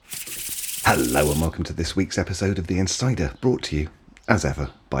Hello and welcome to this week's episode of The Insider, brought to you, as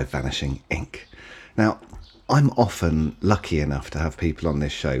ever, by Vanishing Ink. Now, I'm often lucky enough to have people on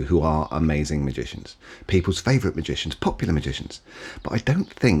this show who are amazing magicians, people's favourite magicians, popular magicians, but I don't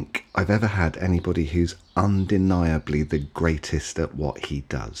think I've ever had anybody who's undeniably the greatest at what he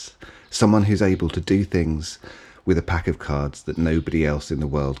does. Someone who's able to do things with a pack of cards that nobody else in the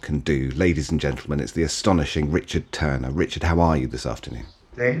world can do. Ladies and gentlemen, it's the astonishing Richard Turner. Richard, how are you this afternoon?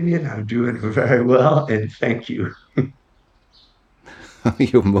 Damien, I'm doing very well, and thank you.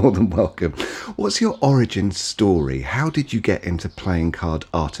 You're more than welcome. What's your origin story? How did you get into playing card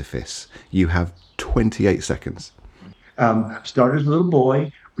artifice? You have 28 seconds. Started as a little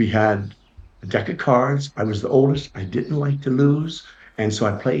boy. We had a deck of cards. I was the oldest. I didn't like to lose, and so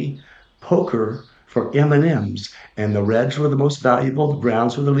I played poker for M&Ms, and the reds were the most valuable, the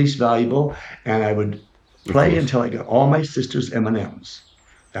browns were the least valuable, and I would Of play course. until I got all my sisters' M&Ms.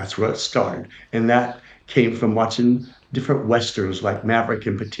 That's where it started, and that came from watching different westerns, like Maverick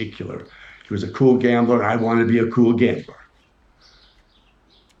in particular. He was a cool gambler, and I wanted to be a cool gambler.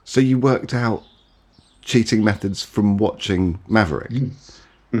 So you worked out cheating methods from watching Maverick? Yes.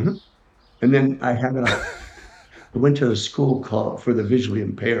 Mhm. And then I went to a school called for the visually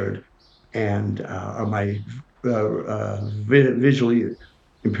impaired, and my visually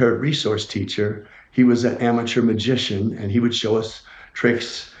impaired resource teacher, he was an amateur magician, and he would show us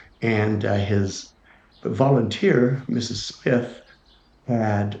tricks. And his volunteer, Mrs. Smith,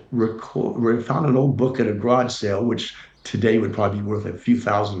 found an old book at a garage sale, which today would probably be worth a few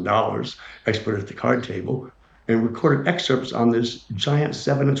 $1,000s, expert at the card table, and recorded excerpts on this giant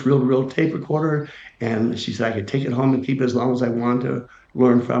 7-inch reel-to-reel tape recorder. And she said I could take it home and keep it as long as I wanted to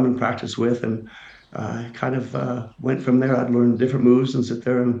learn from and practice with. And kind of went from there. I'd learn different moves and sit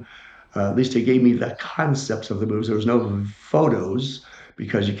there and at least they gave me the concepts of the moves. There was no photos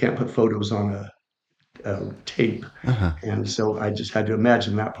because you can't put photos on a tape, and so I just had to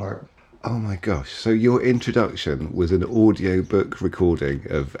imagine that part. Oh my gosh. So your introduction was an audiobook recording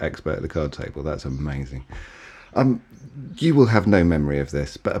of Expert at the Card Table. That's amazing. You will have no memory of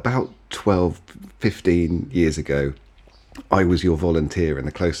this, but about 12, 15 years ago, I was your volunteer in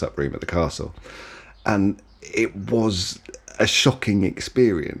the close up room at the castle. And it was a shocking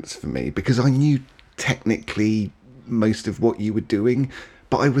experience for me because I knew technically most of what you were doing,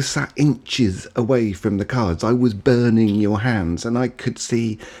 but I was sat inches away from the cards. I was burning your hands and I could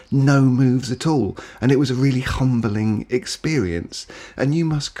see no moves at all. And it was a really humbling experience. And you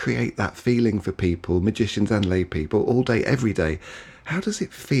must create that feeling for people, magicians and lay people, all day, every day. How does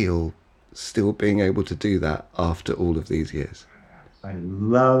it feel still being able to do that after all of these years? I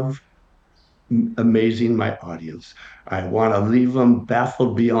love amazing my audience. I want to leave them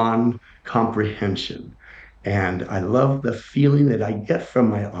baffled beyond comprehension. And I love the feeling that I get from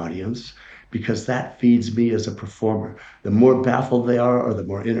my audience because that feeds me as a performer. The more baffled they are, or the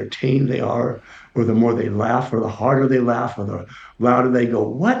more entertained they are, or the more they laugh, or the harder they laugh, or the louder they go,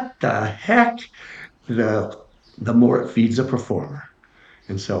 "What the heck?" The, the more it feeds a performer.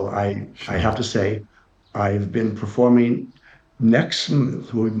 And so I Sure. have to say, I've been performing next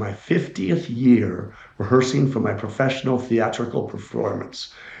month will be my 50th year rehearsing for my professional theatrical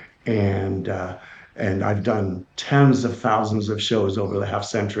performance. And and I've done tens of thousands of shows over the half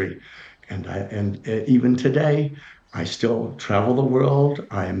century. And even today, I still travel the world.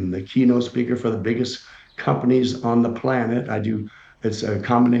 I'm the keynote speaker for the biggest companies on the planet. It's a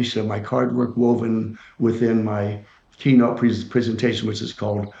combination of my card work woven within my keynote presentation, which is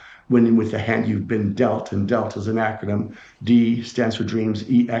called Winning with the Hand You've Been Dealt. And DEALT is an acronym. D stands for dreams,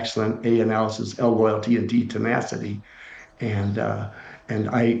 E excellent, A analysis, L loyalty, and T tenacity. And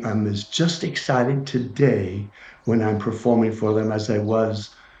I'm as just excited today when I'm performing for them as I was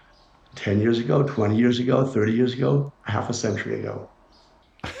 10 years ago, 20 years ago, 30 years ago, half a century ago.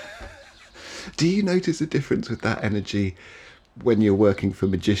 Do you notice a difference with that energy when you're working for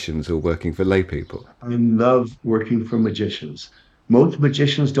magicians or working for lay people? I love working for magicians. Most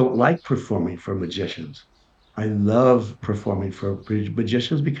magicians don't like performing for magicians. I love performing for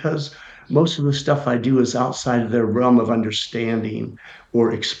magicians because most of the stuff I do is outside of their realm of understanding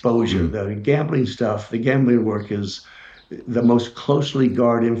or exposure. The gambling stuff, the gambling work is the most closely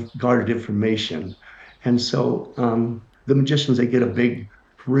guarded information. And so the magicians, they get a big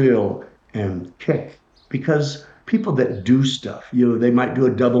thrill and kick because people that do stuff, they might do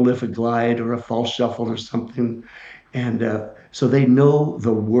a double lift, a glide, or a false shuffle or something. And so they know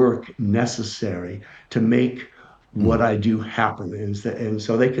the work necessary to make what I do happen. And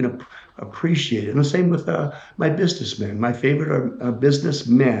so they can appreciate it. And the same with my businessmen. My favorite are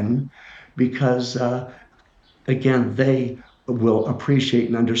businessmen because again, they will appreciate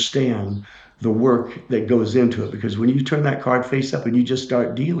and understand the work that goes into it. Because when you turn that card face up and you just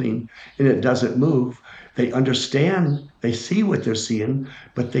start dealing and it doesn't move, they understand, they see what they're seeing,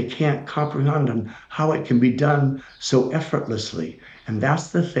 but they can't comprehend on how it can be done so effortlessly. And that's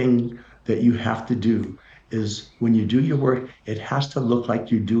the thing that you have to do is when you do your work, it has to look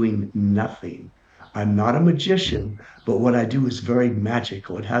like you're doing nothing. I'm not a magician, but what I do is very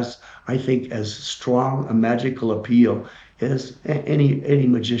magical. It has, I think, as strong a magical appeal as any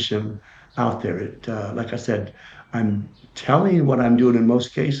magician out there. Like I said, I'm telling you what I'm doing in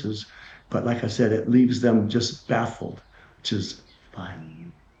most cases, but like I said, it leaves them just baffled, which is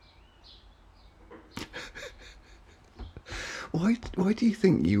fine. Why do you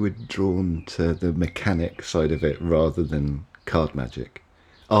think you were drawn to the mechanic side of it rather than card magic?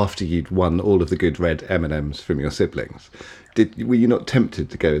 After you'd won all of the good red M&Ms from your siblings, were you not tempted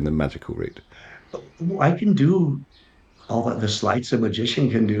to go in the magical route? I can do all the sleights a magician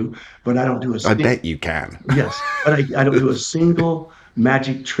can do, but I don't do a I single, bet you can. yes, but I don't do a single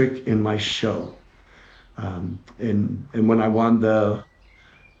magic trick in my show. And when I won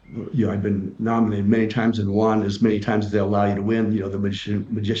I've been nominated many times and won as many times as they allow you to win. The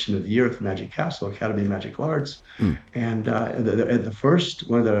magician of the year at the Magic Castle Academy of Magical Arts. Mm. And at the first,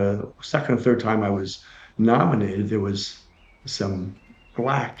 one of the second or third time I was nominated, there was some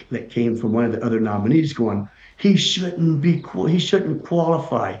flack that came from one of the other nominees going, he shouldn't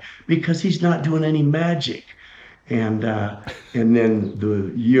qualify because he's not doing any magic. And and then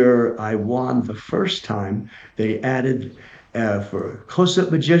the year I won the first time, they added for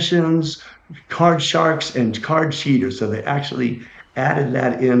close-up magicians, card sharks, and card cheaters. So they actually added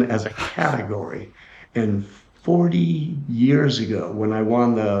that in as a category. And 40 years ago, when I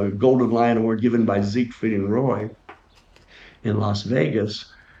won the Golden Lion Award given by Siegfried and Roy in Las Vegas,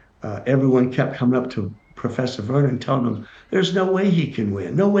 everyone kept coming up to Professor Vernon telling him, there's no way he can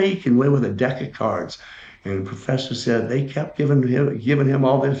win. No way he can win with a deck of cards. And the professor said they kept giving him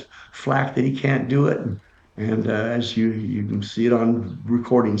all this flack that he can't do it. And as you can see it on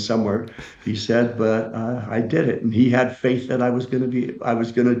recording somewhere, he said, "But I did it." And he had faith that I was going to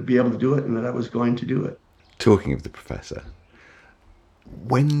be able to do it, and that I was going to do it. Talking of the professor,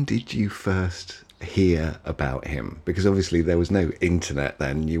 when did you first hear about him? Because obviously there was no internet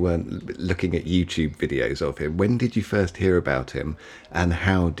then. You weren't looking at YouTube videos of him. When did you first hear about him, and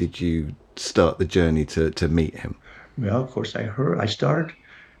how did you start the journey to meet him? Well, of course, I started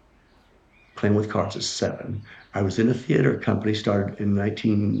playing with cards at 7. I was in a theater company, started in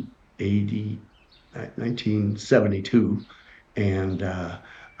 1980, 1972, and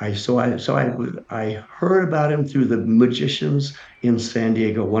I heard about him through the magicians in San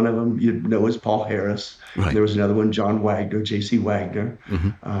Diego. One of them you know is Paul Harris. And Right. there was another one, John Wagner, J.C. Wagner.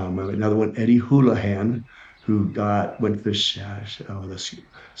 Mm-hmm. Another one, Eddie Houlihan, who went to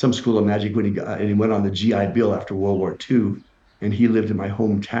some school of magic when he went on the GI Bill after World War II, and he lived in my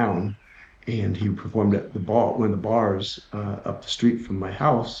hometown, and he performed at one of the bars up the street from my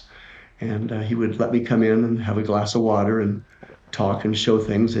house, and he would let me come in and have a glass of water and talk and show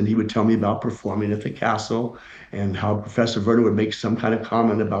things. And he would tell me about performing at the castle and how Professor Vernon would make some kind of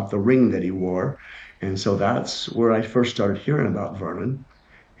comment about the ring that he wore. And so that's where I first started hearing about Vernon.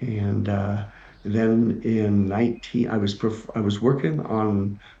 And then in 19, I was working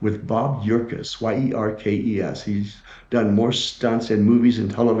on with Bob Yerkes, Yerkes. He's done more stunts in movies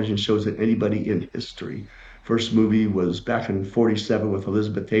and television shows than anybody in history. First movie was back in 47 with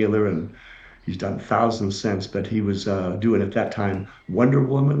Elizabeth Taylor, and he's done thousands since. But he was doing at that time Wonder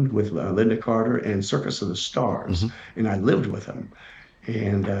Woman with Linda Carter and Circus of the Mm-hmm. Stars, and I lived with him.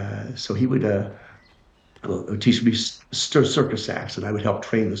 And so he would teach me circus acts, and I would help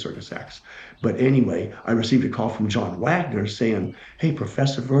train the circus acts. But anyway, I received a call from John Wagner saying, "Hey,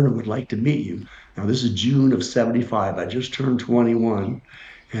 Professor Vernon would like to meet you." Now, this is June of 75. I just turned 21,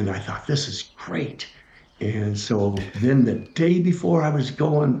 and I thought, this is great. And so then the day before I was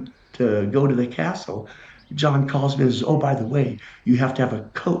going to go to the castle, John calls me and says, "Oh, by the way, you have to have a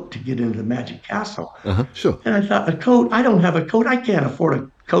coat to get into the Magic Castle." Uh-huh. Sure. And I thought, a coat? I don't have a coat. I can't afford a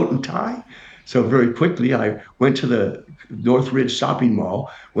coat and tie. So very quickly, I went to the Northridge shopping mall,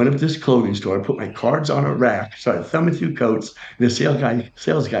 went up to this clothing store, put my cards on a rack, started thumbing through coats. And the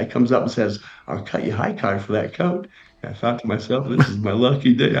sales guy comes up and says, "I'll cut you high card for that coat." And I thought to myself, this is my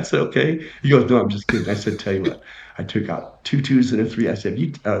lucky day. I said, "Okay." He goes, "No, I'm just kidding." I said, "Tell you what." I took out two twos and a three. I said,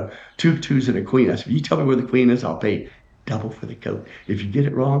 two twos and a queen. I said, "You tell me where the queen is, I'll pay double for the coat. If you get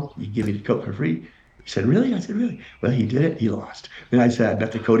it wrong, you give me the coat for free." He said, "Really?" I said, "Really?" Well, he did it. He lost. Then I said, "I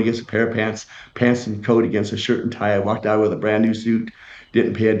bet the coat against a pair of pants, pants and coat against a shirt and tie." I walked out with a brand new suit,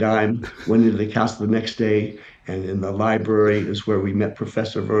 didn't pay a dime, went into the castle the next day, And in the library is where we met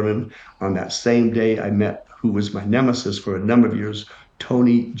Professor Vernon. On that same day, I met who was my nemesis for a number of years,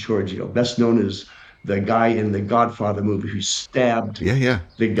 Tony Giorgio, best known as the guy in the Godfather movie who stabbed Yeah, yeah.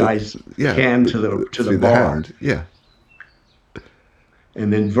 the guy's Yeah, hand to the through the bar. hand. Yeah.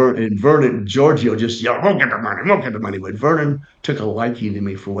 And then Vernon Giorgio just yelled, "We'll get the money, we'll get the money." But Vernon took a liking to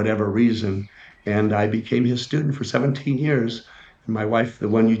me for whatever reason, and I became his student for 17 years. And my wife, the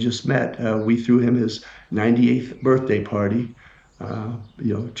one you just met, we threw him his 98th birthday party,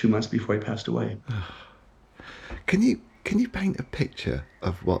 2 months before he passed away. Can you paint a picture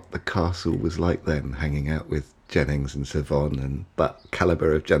of what the castle was like then, hanging out with Jennings and Cervon and that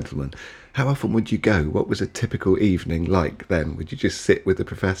calibre of gentleman? How often would you go? What was a typical evening like then? Would you just sit with the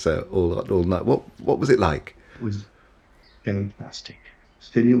professor all night? What was it like? It was fantastic.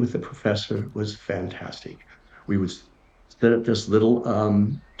 Sitting with the professor was fantastic. We would sit at this little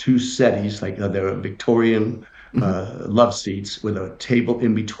two settees, like they're Victorian Hmm. love seats with a table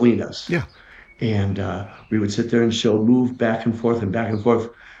in between us. Yeah. And we would sit there and show move back and forth and back and forth.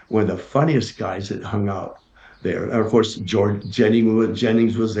 One of the funniest guys that hung out there. And of course,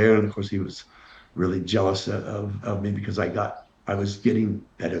 Jennings was there, and of course he was really jealous of me because I was getting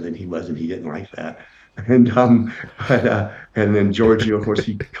better than he was, and he didn't like that. And and then Giorgio, of course,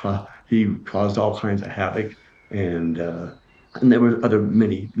 he caused all kinds of havoc, and uh, and there were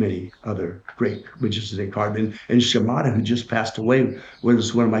many other great magicians in Carmen. And Shimada, who just passed away,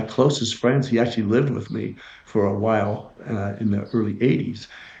 was one of my closest friends. He actually lived with me for a while in the early '80s,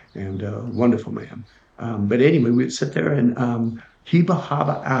 and wonderful man. But anyway, we'd sit there and Heba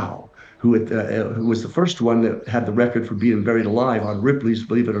Haba Al, who was the first one that had the record for being buried alive on Ripley's,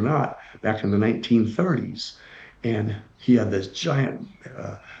 believe it or not, back in the 1930s. And he had this giant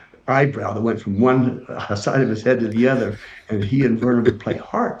eyebrow that went from one side of his head to the other. And he and Vernon would play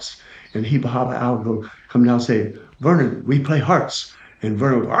hearts. And Heba Haba Al would come down and say, "Vernon, we play hearts." And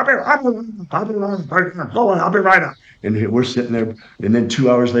Vernon would go, I'll be right up. And we're sitting there. And then 2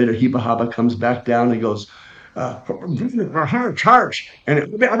 hours later, Heba Haba comes back down and he goes, charge.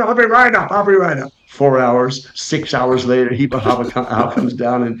 And I'll be right up. I'll be right up. 4 hours, 6 hours later, Al comes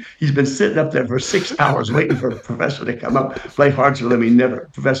down and he's been sitting up there for 6 hours waiting for a professor to come up, play hearts with him.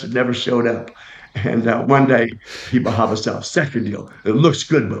 Professor never showed up. And one day, Heba said, "Second deal. It looks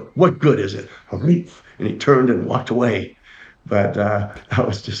good, but what good is it?" And he turned and walked away. But that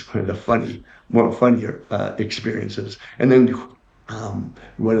was just one of the more funnier experiences. And then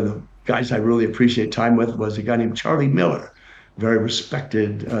one of the guys I really appreciate time with was a guy named Charlie Miller, very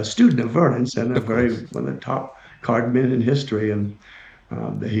respected student of Vernon's and Of course. one of the top card men in history. And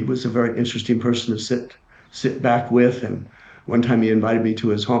he was a very interesting person to sit back with. And one time he invited me to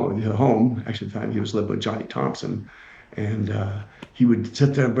his home. Actually, the time he was living with Johnny Thompson, and he would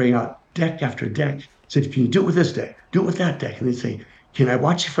sit there and bring out deck after deck. Said, "Can you do it with this deck? Do it with that deck?" And they'd say, "Can I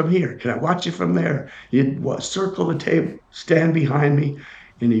watch you from here? Can I watch you from there?" He'd circle the table, stand behind me,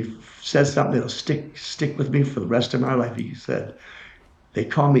 and he says something that'll stick with me for the rest of my life. He said, "They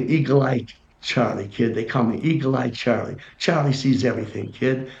call me Eagle Eye Charlie, kid. They call me Eagle Eye Charlie. Charlie sees everything,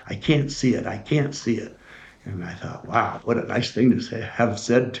 kid. I can't see it. I can't see it." And I thought, wow, what a nice thing to have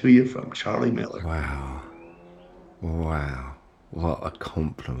said to you from Charlie Miller. Wow. Wow. What a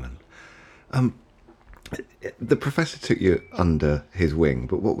compliment. The professor took you under his wing,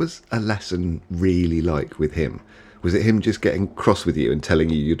 but what was a lesson really like with him? Was it him just getting cross with you and telling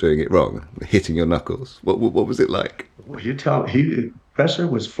you you're doing it wrong, hitting your knuckles? What was it like? Well, Professor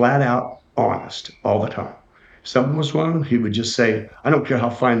was flat out honest all the time. If something was wrong, he would just say, "I don't care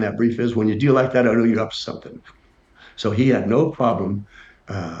how fine that brief is. When you do like that, I know you're up to something." So he had no problem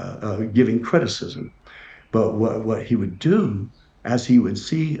giving criticism. But what he would do, as he would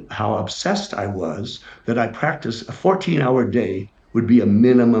see how obsessed I was, that I practice a 14-hour day would be a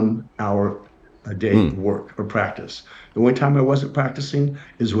minimum hour a day Mm. work or practice. The only time I wasn't practicing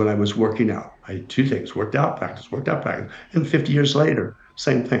is when I was working out. I had two things: worked out, practice. And 50 years later,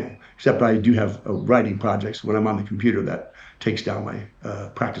 same thing, except I do have writing projects when I'm on the computer that takes down my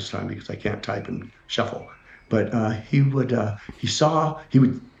practice time because I can't type and shuffle. But he'd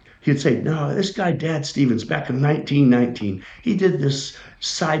say, "No, this guy, Dad Stevens, back in 1919, he did this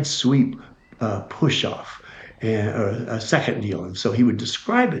side sweep push off or a second deal." And so he would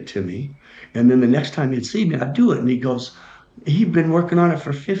describe it to me. And then the next time he'd see me, I'd do it. And he goes, "He'd been working on it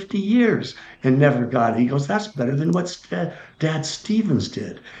for 50 years and never got it." He goes, "That's better than what Dad Stevens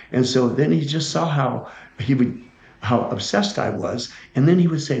did." And so then he just saw he would, how obsessed I was. And then he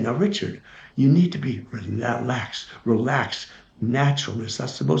would say, "Now, Richard, you need to be relax, naturalness.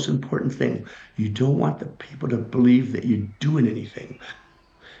 That's the most important thing. You don't want the people to believe that you're doing anything."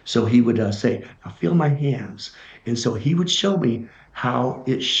 So he would say, now feel my hands. And so he would show me how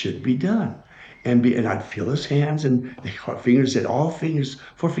it should be done. And I'd feel his hands and the fingers said all fingers,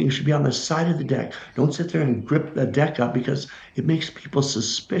 four fingers should be on the side of the deck. Don't sit there and grip the deck up because it makes people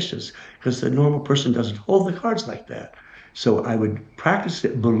suspicious because the normal person doesn't hold the cards like that. So I would practice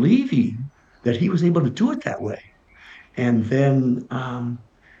it believing that he was able to do it that way. And then uh,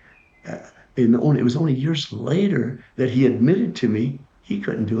 it was only years later that he admitted to me he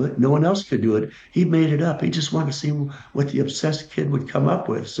couldn't do it. No one else could do it. He made it up. He just wanted to see what the obsessed kid would come up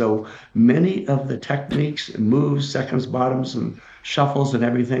with. So many of the techniques and moves, seconds, bottoms, and shuffles and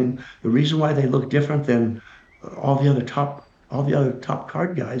everything, the reason why they look different than all the other top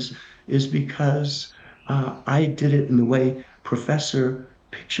card guys is because I did it in the way Professor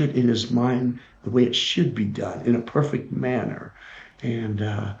pictured in his mind the way it should be done in a perfect manner. And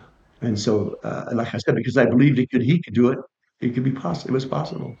like I said, because I believed he could do it. It could be possible. It was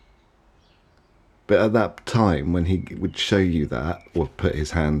possible. But at that time, when he would show you that, or put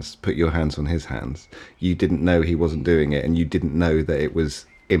your hands on his hands, you didn't know he wasn't doing it, and you didn't know that it was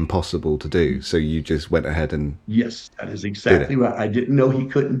impossible to do. So you just went ahead and Yes, that is did it. exactly right. I didn't know he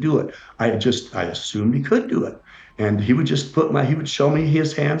couldn't do it. I assumed he could do it. And he would just he would show me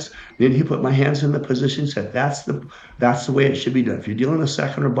his hands. Then he put my hands in the position, said, that's the way it should be done. If you're dealing a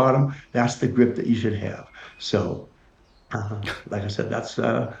second or bottom, that's the grip that you should have. So like I said, that's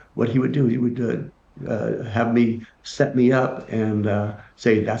what he would do. He would have me set me up and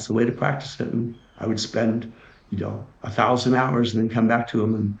say that's the way to practice it. And I would spend, 1,000 hours and then come back to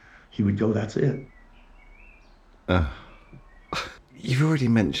him and he would go, "That's it." You've already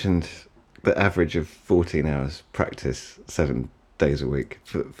mentioned the average of 14 hours practice 7 days a week.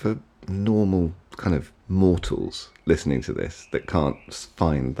 For normal kind of mortals listening to this that can't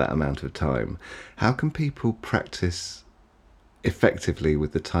find that amount of time, how can people practice effectively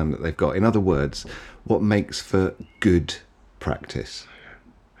with the time that they've got? In other words, what makes for good practice?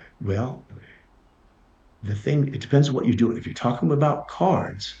 Well, it depends on what you're doing. If you're talking about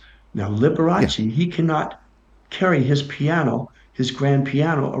cards, now Yeah, Liberace, he cannot carry his grand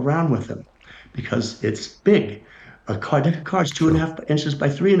piano around with him because it's big. Deck of cards, two and a sure. half inches by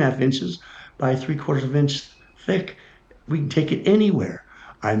 3.5 inches by 3/4 of an inch thick. We can take it anywhere.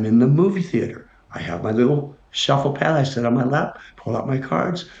 I'm in the movie theater. I have my little shuffle pad. I sit on my lap, pull out my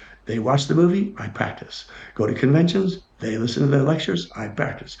cards. They watch the movie. I practice. Go to conventions. They listen to the lectures. I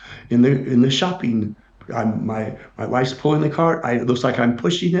practice. In the shopping, my wife's pulling the cart. It looks like I'm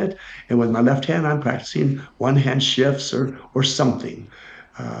pushing it, and with my left hand, I'm practicing one hand shifts or something.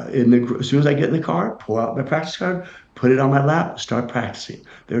 As soon as I get in the car, pull out my practice card, put it on my lap, start practicing.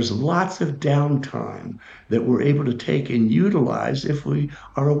 There's lots of downtime that we're able to take and utilize if we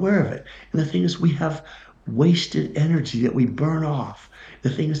are aware of it. And the thing is, we have wasted energy that we burn off. The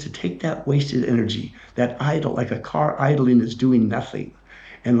thing is to take that wasted energy, that idle, like a car idling is doing nothing.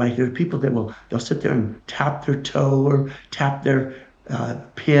 And like there are people they'll sit there and tap their toe or tap their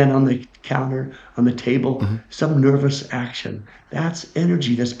pen on the counter, on the table, some nervous action. That's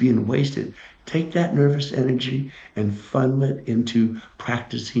energy that's being wasted. Take that nervous energy and funnel it into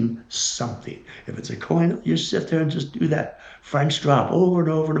practicing something. If it's a coin, you sit there and just do that French drop over and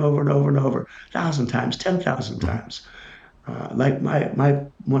over and over and over and over, 1,000 times, 10,000 times. Like my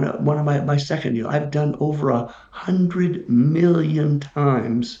one of my second year, I've done over 100 million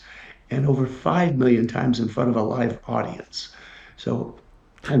times and over 5 million times in front of a live audience. So,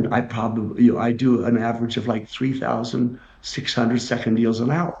 and I probably I do an average of like 3,600 second deals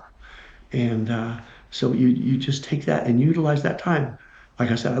an hour. And so you just take that and utilize that time.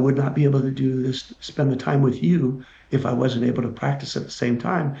 Like I said, I would not be able to do this, spend the time with you if I wasn't able to practice at the same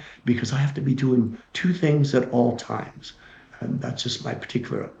time because I have to be doing two things at all times. And that's just my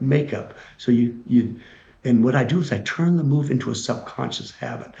particular makeup. So and what I do is I turn the move into a subconscious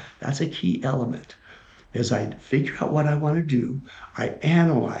habit. That's a key element. As I figure out what I want to do, I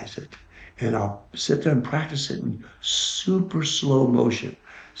analyze it and I'll sit there and practice it in super slow motion,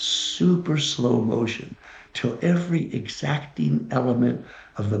 till every exacting element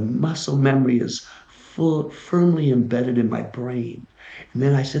of the muscle memory is firmly embedded in my brain. And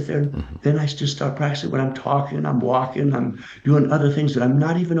then I sit there and then I just start practicing when I'm talking, I'm walking, I'm doing other things that I'm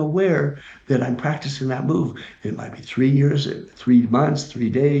not even aware that I'm practicing that move. It might be 3 years, 3 months, 3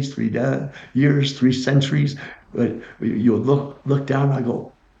 days, years, 3 centuries. But you'll look down and I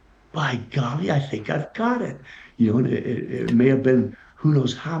go, by golly, I think I've got it. And it may have been who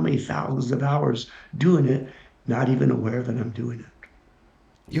knows how many thousands of hours doing it, not even aware that I'm doing it.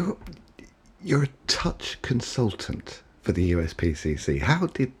 You're you're a touch consultant for the USPCC. How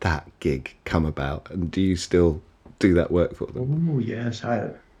did that gig come about, and do you still do that work for them? Oh yes,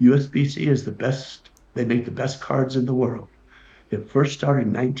 USB-C is the best. They make the best cards in the world. It first started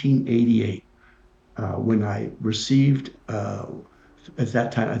in 1988 when I received at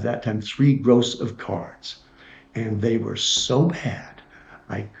that time 3 gross of cards, and they were so bad.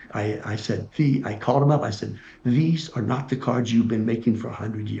 I said, I called them up. I said, these are not the cards you've been making for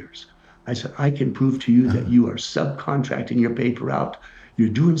 100 years. I said, I can prove to you that Ah. you are subcontracting your paper out. You're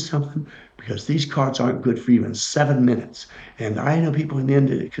doing something because these cards aren't good for even 7 minutes. And I know people in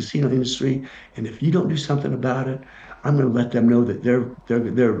the casino industry, and if you don't do something about it, I'm going to let them know that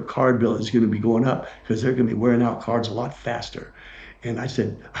their card bill is going to be going up because they're going to be wearing out cards a lot faster. And I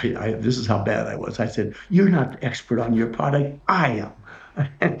said, this is how bad I was. I said, you're not the expert on your product. I am.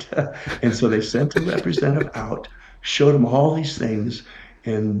 And so they sent a representative out, showed them all these things,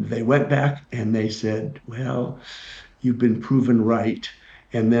 and they went back and they said, well, you've been proven right.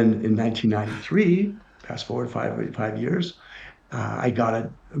 And then in 1993, fast forward 5 years, I got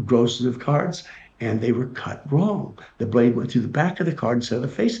a gross of cards and they were cut wrong. The blade went through the back of the card instead of the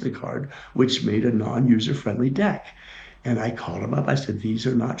face of the card, which made a non-user friendly deck. And I called them up. I said, these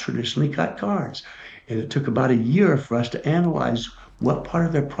are not traditionally cut cards. And it took about a year for us to analyze what part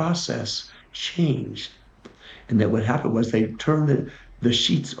of their process changed. And that what happened was they turned the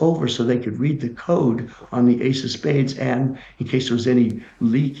sheets over so they could read the code on the ace of spades. And in case there was any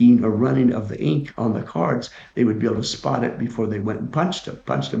leaking or running of the ink on the cards, they would be able to spot it before they went and punched them.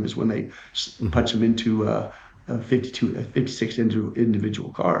 Punched them is when they Mhm. punch them into 56 into individual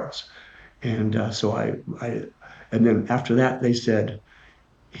cards. And so and then after that, they said,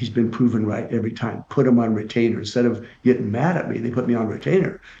 he's been proven right every time. Put him on retainer. Instead of getting mad at me, they put me on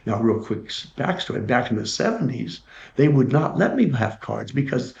retainer. Now, real quick backstory. Back in the 70s, they would not let me have cards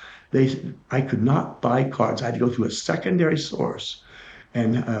because I could not buy cards. I had to go through a secondary source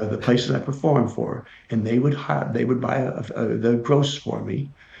and the places I performed for, and they would buy the gross for me,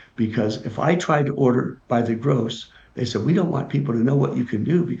 because if I tried to order by the gross, they said we don't want people to know what you can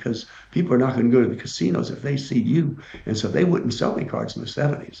do because people are not going to go to the casinos if they see you, and so they wouldn't sell me cards in the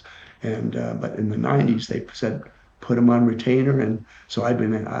 70s, and but in the 90s they said put them on retainer, and so I've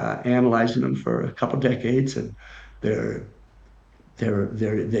been analyzing them for a couple decades, and they're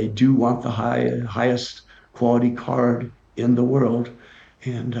they do want the highest quality card in the world,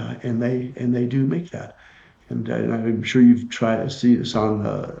 and they do make that. And I'm sure you've tried to see this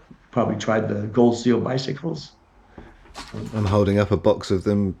on probably tried the Gold Seal bicycles. I'm holding up a box of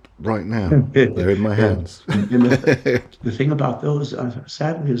them right now. and, They're in my and hands. the thing about those,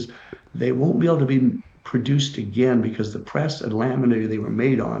 sadly, is they won't be able to be produced again because the press and laminator they were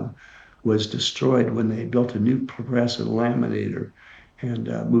made on was destroyed when they built a new press and laminator and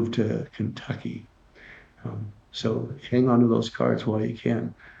moved to Kentucky. So hang on to those cards while you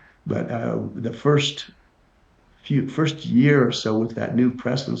can. But the first year or so with that new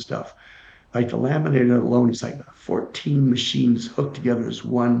press and stuff, like the laminator alone, it's like 14 machines hooked together as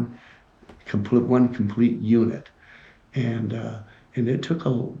one complete unit, and it took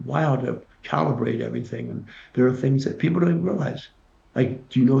a while to calibrate everything. And there are things that people don't even realize. Like,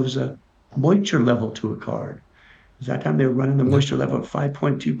 do you know there's a moisture level to a card? At that time they were running the No. moisture level at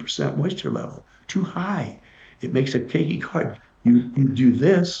 5.2% moisture level, too high. It makes a cakey card. You do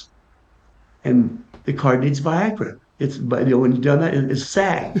this, and the card needs Viagra. But when you've done that, it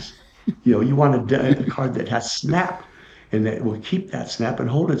sags. You want a card that has snap, and that will keep that snap and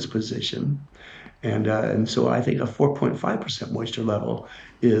hold its position. And so I think a 4.5% moisture level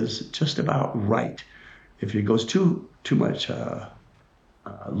is just about right. If it goes too much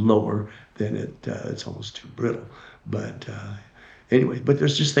lower, then it's almost too brittle. But anyway, but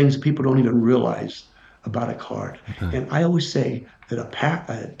there's just things that people don't even realize about a card. And I always say that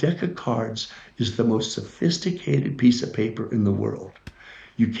a deck of cards is the most sophisticated piece of paper in the world.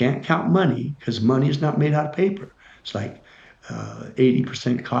 You can't count money because money is not made out of paper. It's like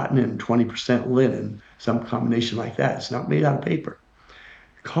 80% cotton and 20% linen, some combination like that. It's not made out of paper.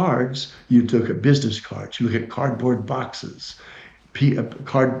 Cards, you look at business cards, you look at cardboard boxes,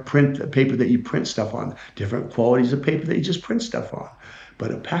 card print paper that you print stuff on, different qualities of paper that you just print stuff on.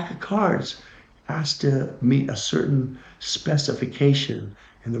 But a pack of cards has to meet a certain specification.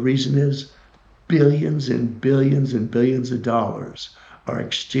 And the reason is billions and billions and billions of dollars are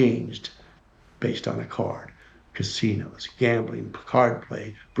exchanged based on a card. Casinos, gambling, card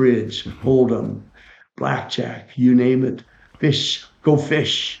play, bridge, hold'em, blackjack, you name it. Fish, go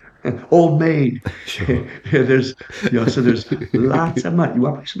fish. Old maid. Sure. So there's lots of money. You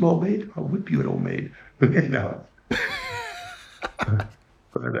want to play some old maid? I'll whip you an old maid. No.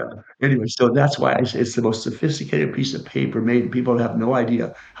 But anyway, so that's why it's the most sophisticated piece of paper made. People have no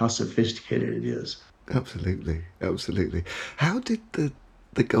idea how sophisticated it is. Absolutely, absolutely. How did the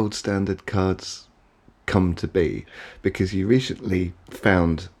the gold standard cards come to be? Because you recently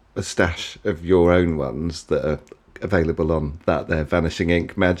found a stash of your own ones that are available on that there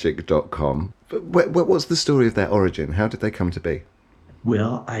vanishinginkmagic.com. But what's the story of their origin? How did they come to be?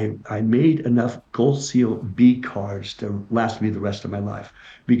 Well, I made enough Gold Seal B cards to last me the rest of my life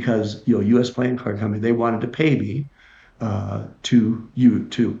because U.S. Playing Card Company, they wanted to pay me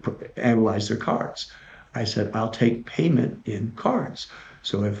analyze their cards. I said I'll take payment in cards.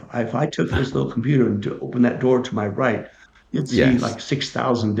 So if I took this little computer and to open that door to my right, you'd see Yes. like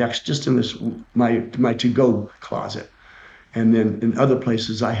 6,000 decks just in this my to go closet, and then in other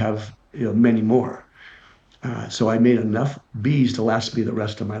places I have many more. So I made enough bees to last me the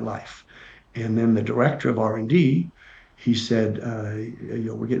rest of my life. And then the director of R&D, he said,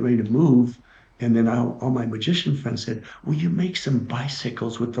 we're getting ready to move. And then all my magician friends said, will you make some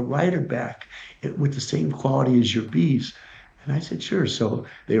bicycles with the rider back with the same quality as your bees? And I said, sure. So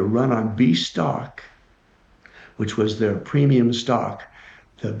they were run on bee stock, which was their premium stock.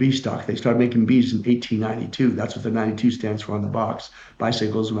 The bee stock, they started making bees in 1892. That's what the 92 stands for on the box.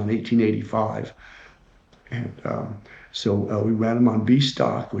 Bicycles around 1885. And we ran them on B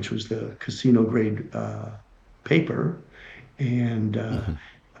stock, which was the casino grade paper, and uh,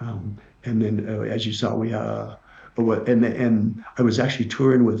 Mm-hmm. um, and then as you saw, and I was actually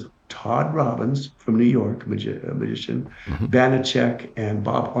touring with Todd Robbins from New York, magician, Mm-hmm. Banachek, and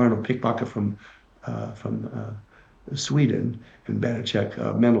Bob Arnold, pickpocket from Sweden, and Banachek,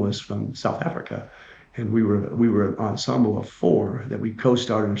 mentalist from South Africa. And we were an ensemble of four that we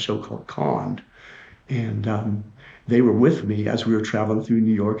co-starred in a show called Conned, and they were with me as we were traveling through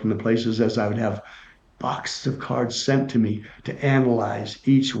New York and the places, as I would have boxes of cards sent to me to analyze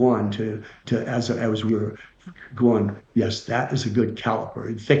each one to as we were going, yes, that is a good caliper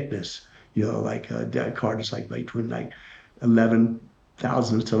and thickness. Like that card is like between like 11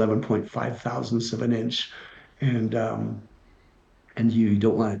 thousandths to 11.5 thousandths of an inch. And you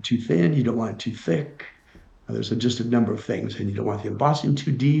don't want it too thin, you don't want it too thick. There's just a number of things, and you don't want the embossing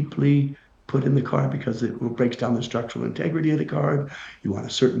too deeply put in the card because it breaks down the structural integrity of the card. You want a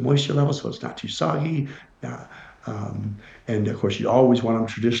certain moisture level so it's not too soggy. Uh, and of course, you always want them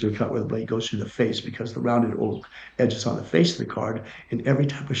traditionally cut where the blade goes through the face because the rounded oval edges on the face of the card. And every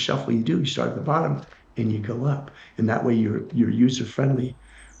type of shuffle you do, you start at the bottom and you go up, and that way you're user friendly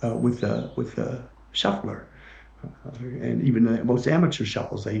with the shuffler. And even the most amateur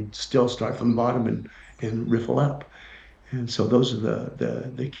shuffles, they still start from the bottom and riffle up. And so those are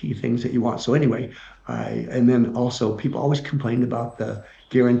the key things that you want. So anyway, and then also people always complained about the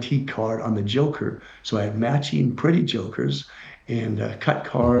guarantee card on the Joker. So I had matching pretty Jokers and a cut Mm-hmm.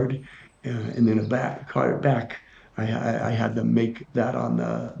 card, and then a back card back. I had them make that on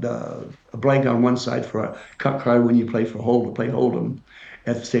the a blank on one side for a cut card when you play Hold'em.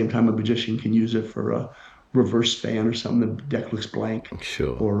 At the same time, a magician can use it for a reverse span or something. The deck looks blank,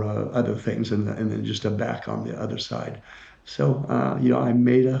 Sure. or other things, and then just a back on the other side. So, I,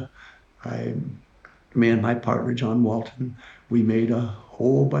 me and my partner, John Walton, we made a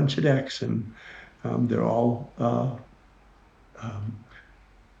whole bunch of decks, and they're all um,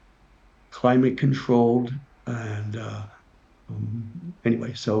 climate controlled. And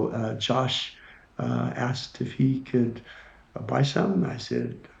anyway, so Josh asked if he could buy some. I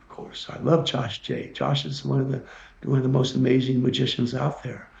said, of course. I love Josh J. Josh is one of the most amazing magicians out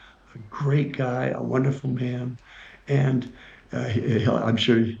there. A great guy, a wonderful man, and I'm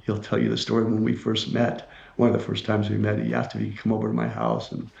sure he'll tell you the story when we first met. One of the first times we met, he asked if he could come over to my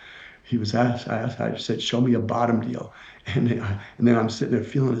house, and he was asked. I said, "Show me a bottom deal," and then I'm sitting there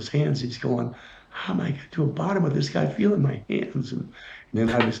feeling his hands. He's going, "How am I going to do a bottom with this guy feeling my hands?" And then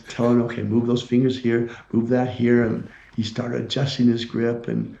I was telling him, "Okay, move those fingers here, move that here," and he started adjusting his grip,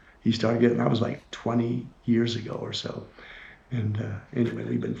 and he started getting. That was like 20 years ago or so. And anyway,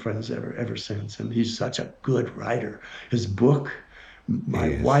 we've been friends ever since. And he's such a good writer. His book, He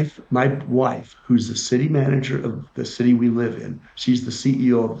is. my wife, who's the city manager of the city we live in, she's the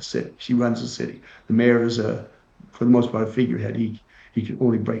CEO of the city. She runs the city. The mayor is for the most part, a figurehead. He can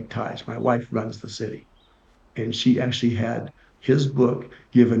only break ties. My wife runs the city, and she actually had his book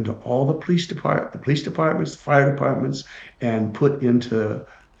given to all the police departments, the fire departments, and put into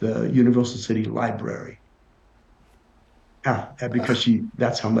the Universal City Library. Yeah, because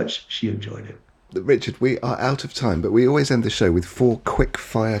that's how much she enjoyed it. Richard, we are out of time, but we always end the show with four quick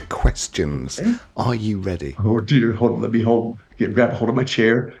fire questions. Okay. Are you ready? Oh dear, hold on, let me grab hold of my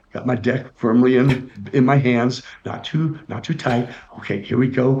chair, got my deck firmly in my hands, not too tight. Okay, here we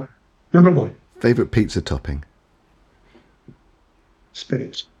go. Number one, Favorite pizza topping?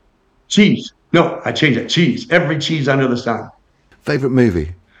 spinach. Cheese. No, I changed it. Cheese. Every cheese under the sun. Favorite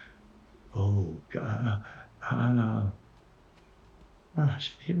movie? Oh, God.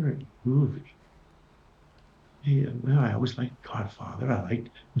 Gosh, favorite movie. Yeah, well, I always liked Godfather. I liked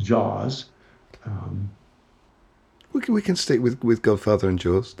Jaws. Um, We can stick with Godfather and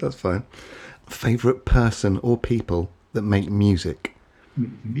Jaws. That's fine. Favorite person or people that make music?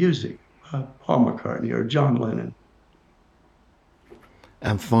 Music, Paul McCartney or John Lennon.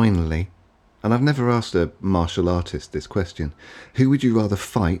 And finally, and I've never asked a martial artist this question, who would you rather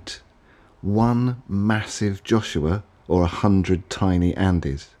fight? One massive Joshua or 100 tiny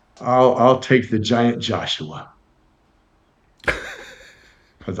Andys? I'll take the giant Joshua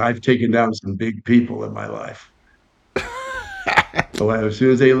because I've taken down some big people in my life. So as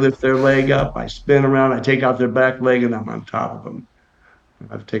soon as they lift their leg up, I spin around, I take out their back leg, and I'm on top of them.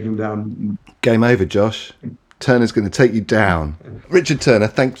 I've taken down. Game over, Josh. Turner's going to take you down. Richard Turner,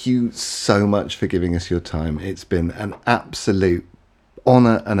 thank you so much for giving us your time. It's been an absolute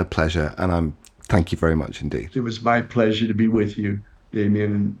honour and a pleasure, and thank you very much indeed. It was my pleasure to be with you,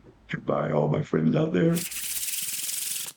 Damien, and goodbye, all my friends out there.